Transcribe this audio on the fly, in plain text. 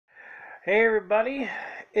Hey everybody,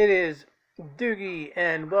 it is Doogie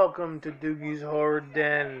and welcome to Doogie's Horror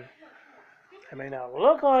Den. I may not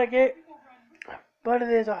look like it, but it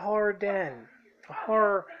is a horror den. A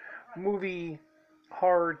horror movie,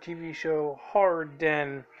 horror TV show, horror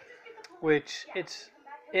den, which it's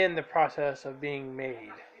in the process of being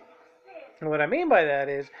made. And what I mean by that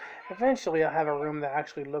is, eventually I'll have a room that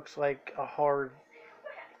actually looks like a horror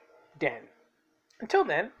den. Until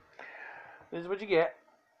then, this is what you get.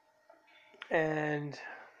 And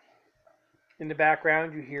in the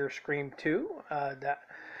background, you hear Scream 2.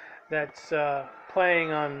 That's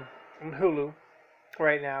playing on Hulu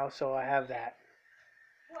right now, so I have that.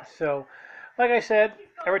 So, like I said,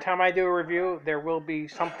 every time I do a review, there will be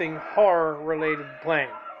something horror related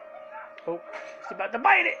playing. Oh, she's about to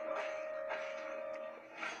bite it.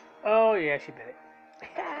 Oh yeah, she bit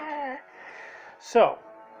it. So,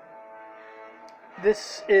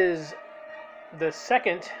 this is the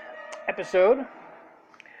second episode,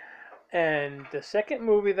 and the second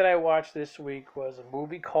movie that I watched this week was a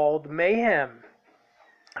movie called Mayhem.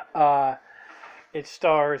 It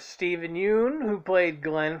stars Stephen Yeun, who played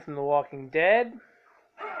Glenn from The Walking Dead.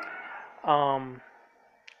 And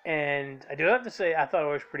I do have to say, I thought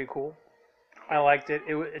it was pretty cool. I liked it.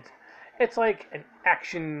 It's like an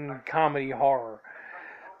action comedy horror.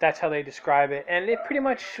 That's how they describe it, and it was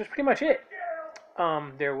pretty much it.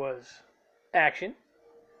 There was action.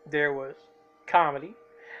 There was comedy,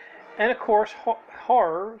 and of course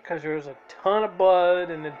horror, because there was a ton of blood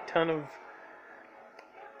and a ton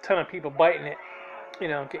of people biting it,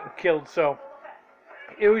 getting killed. So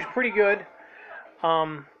it was pretty good.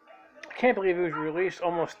 I can't believe it was released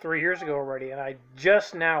almost 3 years ago already, and I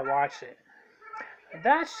just now watched it.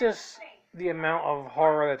 That's just the amount of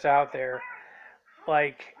horror that's out there.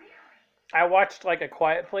 Like, I watched like A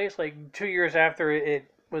Quiet Place like 2 years after it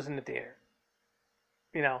was in the theater.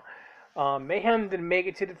 Mayhem didn't make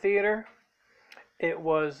it to the theater. It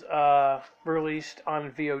was released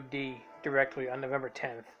on VOD directly on November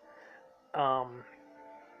 10th.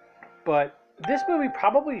 But this movie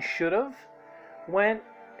probably should have went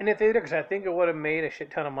in the theater, because I think it would have made a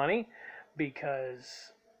shit ton of money,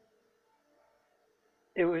 because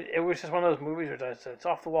it was just one of those movies where it's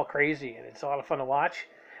off the wall crazy and it's a lot of fun to watch.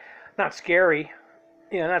 Not scary,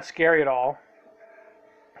 not scary at all.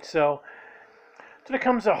 So when it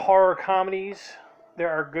comes to horror comedies, there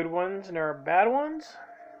are good ones and there are bad ones.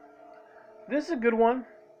 This is a good one.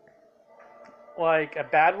 Like, a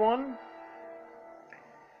bad one.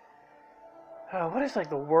 What is like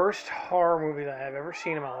the worst horror movie that I've ever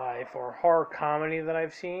seen in my life, or horror comedy that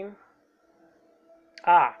I've seen?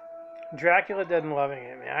 Dracula Dead and Loving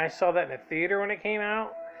It. Man, I saw that in the theater when it came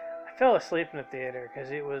out. I fell asleep in the theater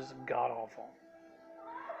because it was god awful.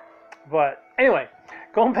 But anyway,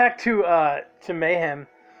 going back to Mayhem,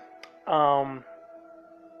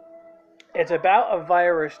 it's about a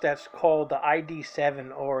virus that's called the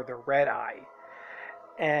ID7, or the Red Eye,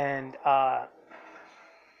 and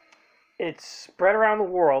it's spread around the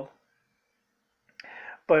world,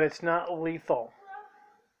 but it's not lethal.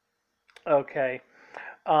 Okay,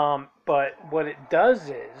 but what it does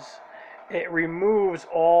is it removes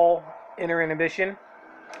all inner inhibition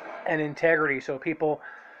and integrity, so people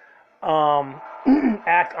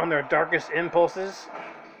act on their darkest impulses,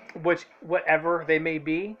 whatever they may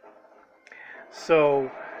be. So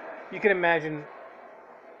you can imagine,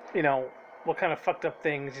 what kind of fucked up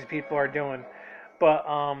things these people are doing. But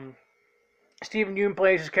Stephen Yeun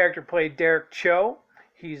plays his character, played Derek Cho.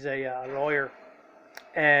 He's a lawyer,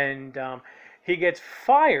 and he gets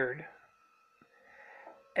fired.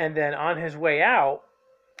 And then on his way out,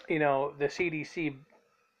 the CDC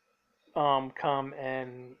come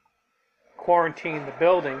and quarantine the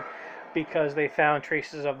building because they found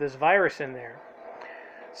traces of this virus in there.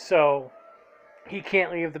 So he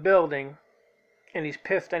can't leave the building, and he's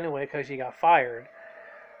pissed anyway because he got fired.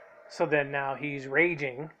 So then now he's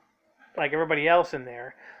raging like everybody else in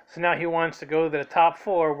there. So now he wants to go to the top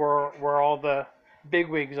floor where all the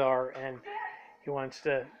bigwigs are, and he wants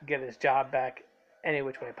to get his job back any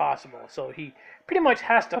which way possible. So he pretty much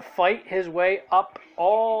has to fight his way up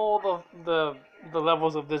all the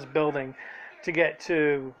levels of this building to get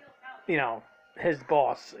to, his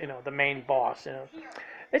boss, the main boss.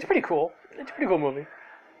 It's pretty cool. It's a pretty cool movie.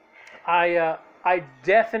 I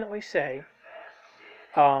definitely say,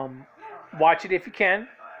 watch it if you can.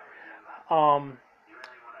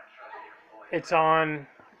 It's on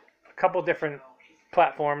a couple different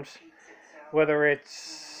platforms, whether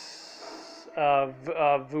it's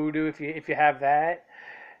Vudu, if you have that.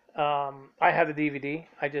 I have the DVD.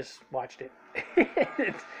 I just watched it.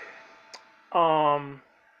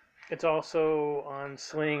 It's also on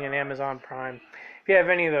Sling and Amazon Prime. If you have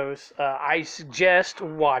any of those, I suggest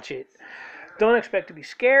watch it. Don't expect to be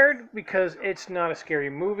scared because it's not a scary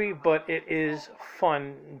movie, but it is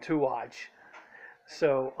fun to watch.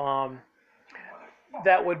 So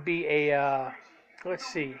that would be a let's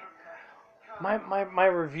see. My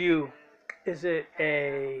review, is it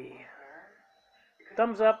a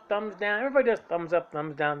thumbs up, thumbs down? Everybody does thumbs up,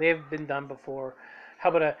 thumbs down. They've been done before. How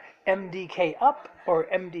about a MDK up or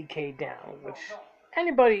MDK down? Which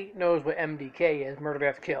anybody knows what MDK is, murder,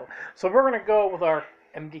 death, kill. So we're going to go with our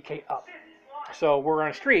MDK up. So we're on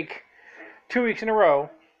a streak 2 weeks in a row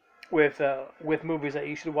with movies that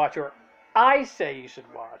you should watch, or I say you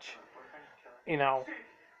should watch. You know,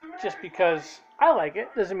 just because I like it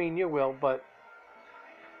doesn't mean you will, but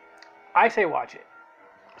I say watch it.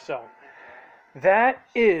 So that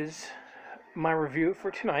is my review for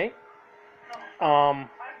tonight. I'm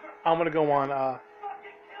gonna go on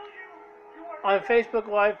Facebook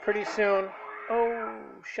Live pretty soon. Oh,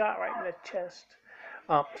 shot right in the chest.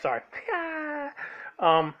 Sorry.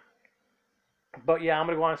 But yeah, I'm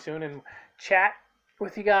gonna go on soon and chat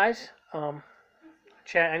with you guys.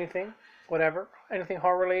 Chat anything, whatever, anything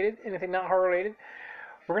horror related, anything not horror related.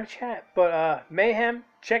 We're gonna chat. But Mayhem,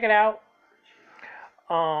 check it out.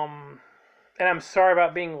 And I'm sorry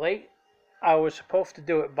about being late. I was supposed to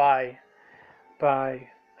do it by I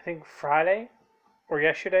think Friday or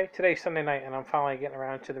yesterday. Today's Sunday night, and I'm finally getting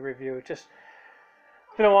around to the review. It's just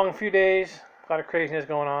been a long few days. A lot of craziness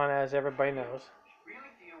going on, as everybody knows.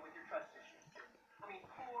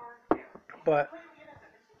 But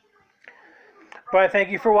I thank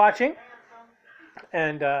you for watching,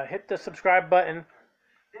 and hit the subscribe button,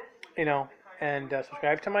 you know, and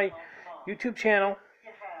subscribe to my YouTube channel,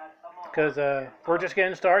 because we're just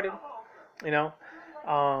getting started, you know.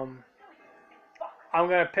 I'm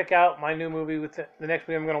going to pick out my new movie with the next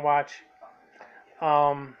movie I'm going to watch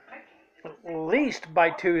at least by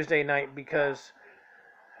Tuesday night, because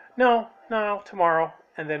no, tomorrow,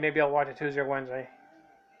 and then maybe I'll watch it Tuesday or Wednesday.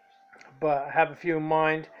 But I have a few in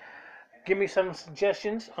mind. Give me some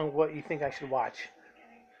suggestions on what you think I should watch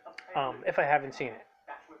if I haven't seen it.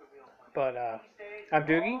 But I'm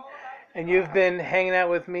Doogie, and you've been hanging out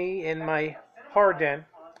with me in my horror den,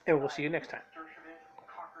 and we'll see you next time.